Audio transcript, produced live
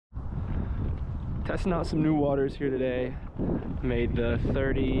Testing out some new waters here today. Made the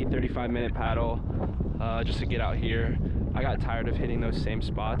 35 minute paddle just to get out here. I got tired of hitting those same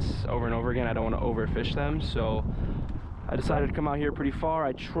spots over and over again. I don't want to overfish them, so I decided to come out here pretty far.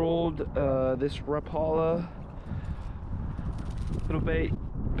 I trolled this Rapala little bait,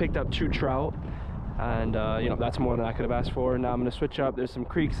 picked up 2 trout, and you know, that's more than I could have asked for. Now I'm going to switch up. There's some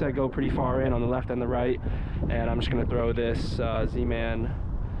creeks that go pretty far in on the left and the right, and I'm just going to throw this Z-Man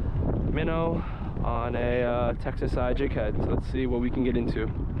minnow on a Texas eye jig head. So let's see what we can get into.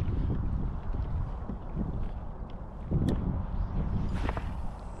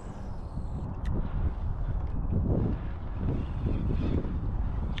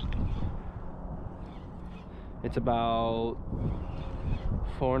 It's about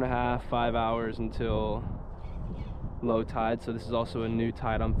 4.5, 5 hours until low tide, so this is also a new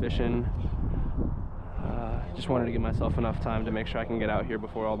tide I'm fishing. Just wanted to give myself enough time to make sure I can get out here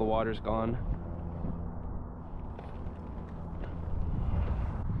before all the water's gone.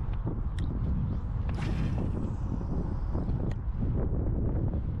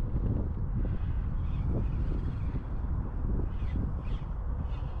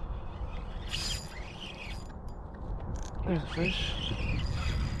 There's a fish.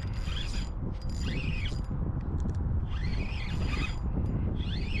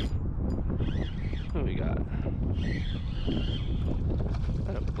 What do we got? Is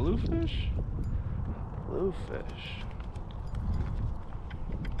that a bluefish? Bluefish.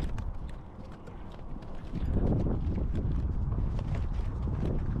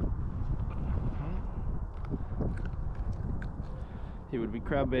 He would be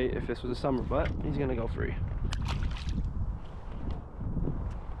crab bait if this was a summer, but he's gonna go free.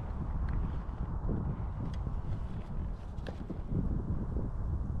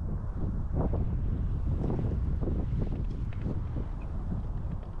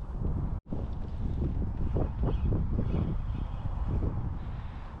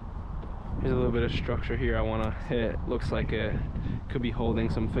 Here's a little bit of structure here I want to hit. Looks like it could be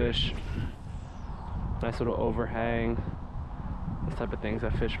holding some fish. Nice little overhang. This type of things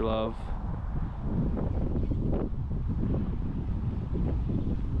that fish love.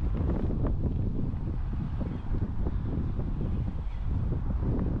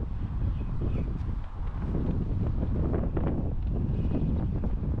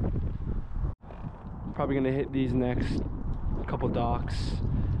 Probably gonna hit these next couple docks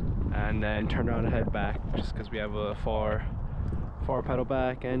and then turn around and head back, just because we have a far pedal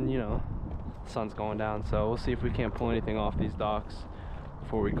back, and you know, the sun's going down, so we'll see if we can't pull anything off these docks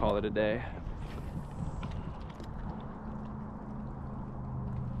before we call it a day.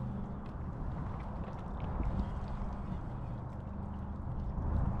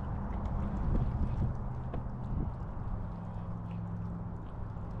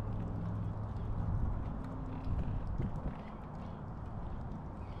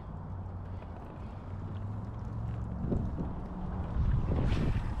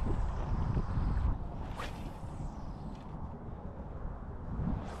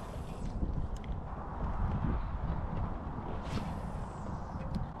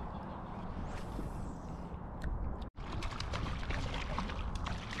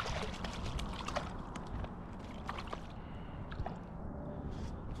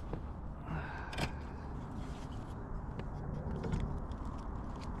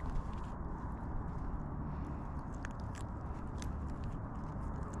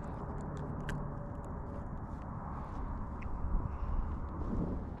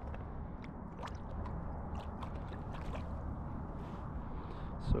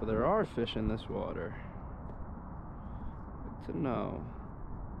 So there are fish in this water. Good to know.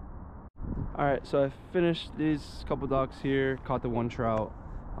 Alright, so I finished these couple docks here, caught the 1 trout.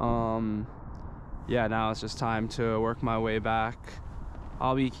 Yeah, now it's just time to work my way back.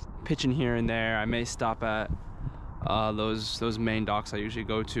 I'll be pitching here and there. I may stop at those main docks I usually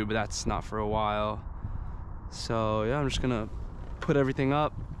go to, but that's not for a while. So yeah, I'm just gonna put everything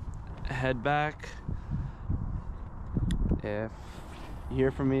up, head back. If you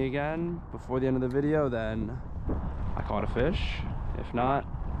hear from me again before the end of the video, then I caught a fish. If not,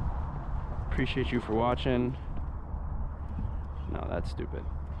 appreciate you for watching. No, that's stupid.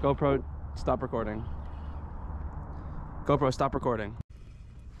 GoPro, stop recording. GoPro, stop recording.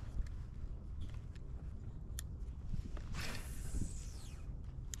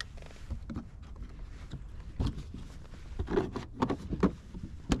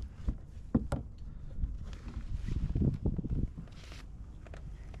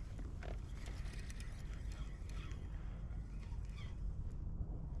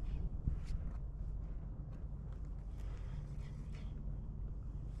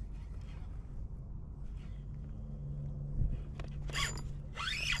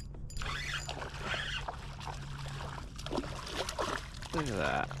 Look at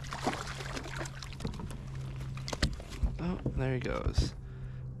that. Oh, there he goes.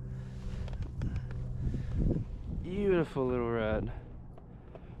 Beautiful little red.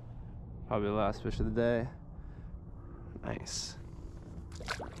 Probably the last fish of the day. Nice.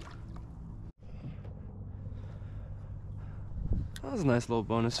 That was a nice little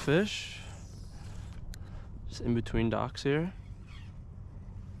bonus fish. Just in between docks here.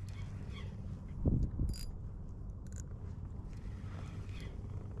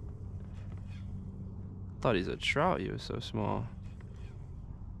 Thought he's a trout, he was so small.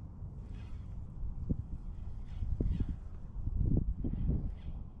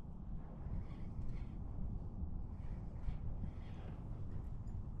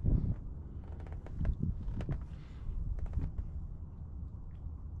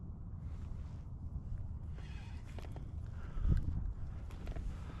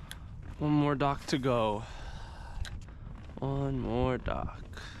 One more dock to go. One more dock.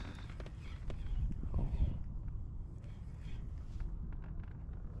 Oh,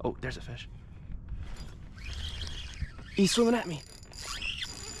 oh, there's a fish. He's swimming at me.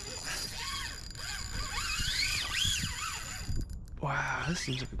 Wow, this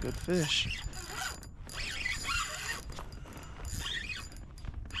seems like a good fish.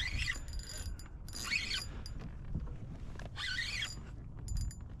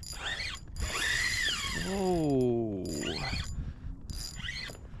 Whoa.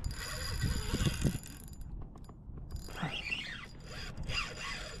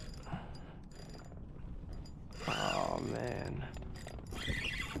 Oh man.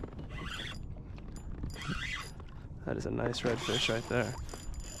 That is a nice red fish right there.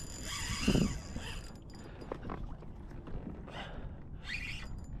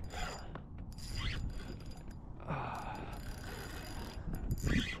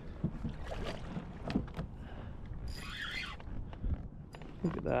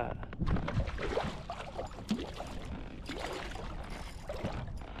 Look at that.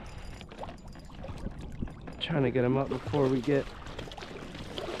 Trying to get him up before we get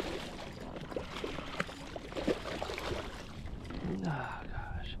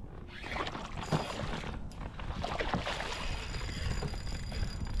gosh.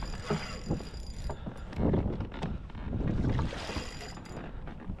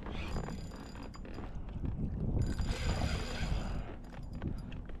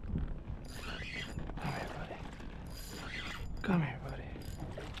 Come here, buddy.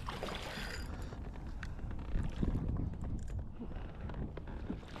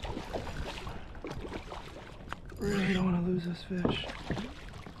 Really don't want to lose this fish.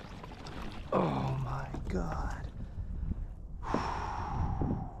 Oh my God.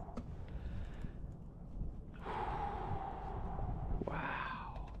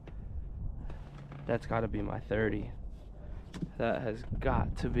 Wow. That's got to be my 30. That has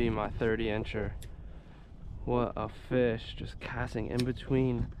got to be my 30-incher. What a fish, just casting in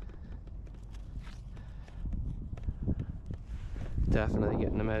between. Definitely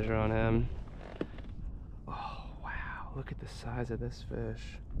getting a measure on him. Oh wow, look at the size of this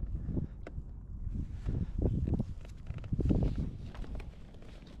fish.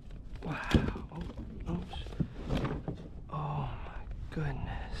 Wow, oh, oops. Oh my goodness.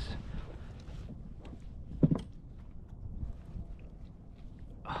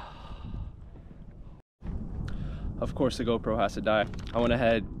 Of course the GoPro has to die. I went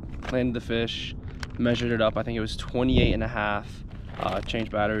ahead, landed the fish, measured it up. I think it was 28.5,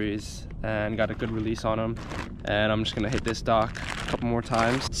 changed batteries, and got a good release on him. And I'm just gonna hit this dock a couple more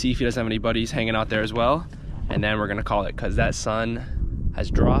times, see if he doesn't have any buddies hanging out there as well. And then we're gonna call it, because that sun has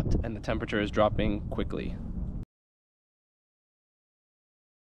dropped and the temperature is dropping quickly.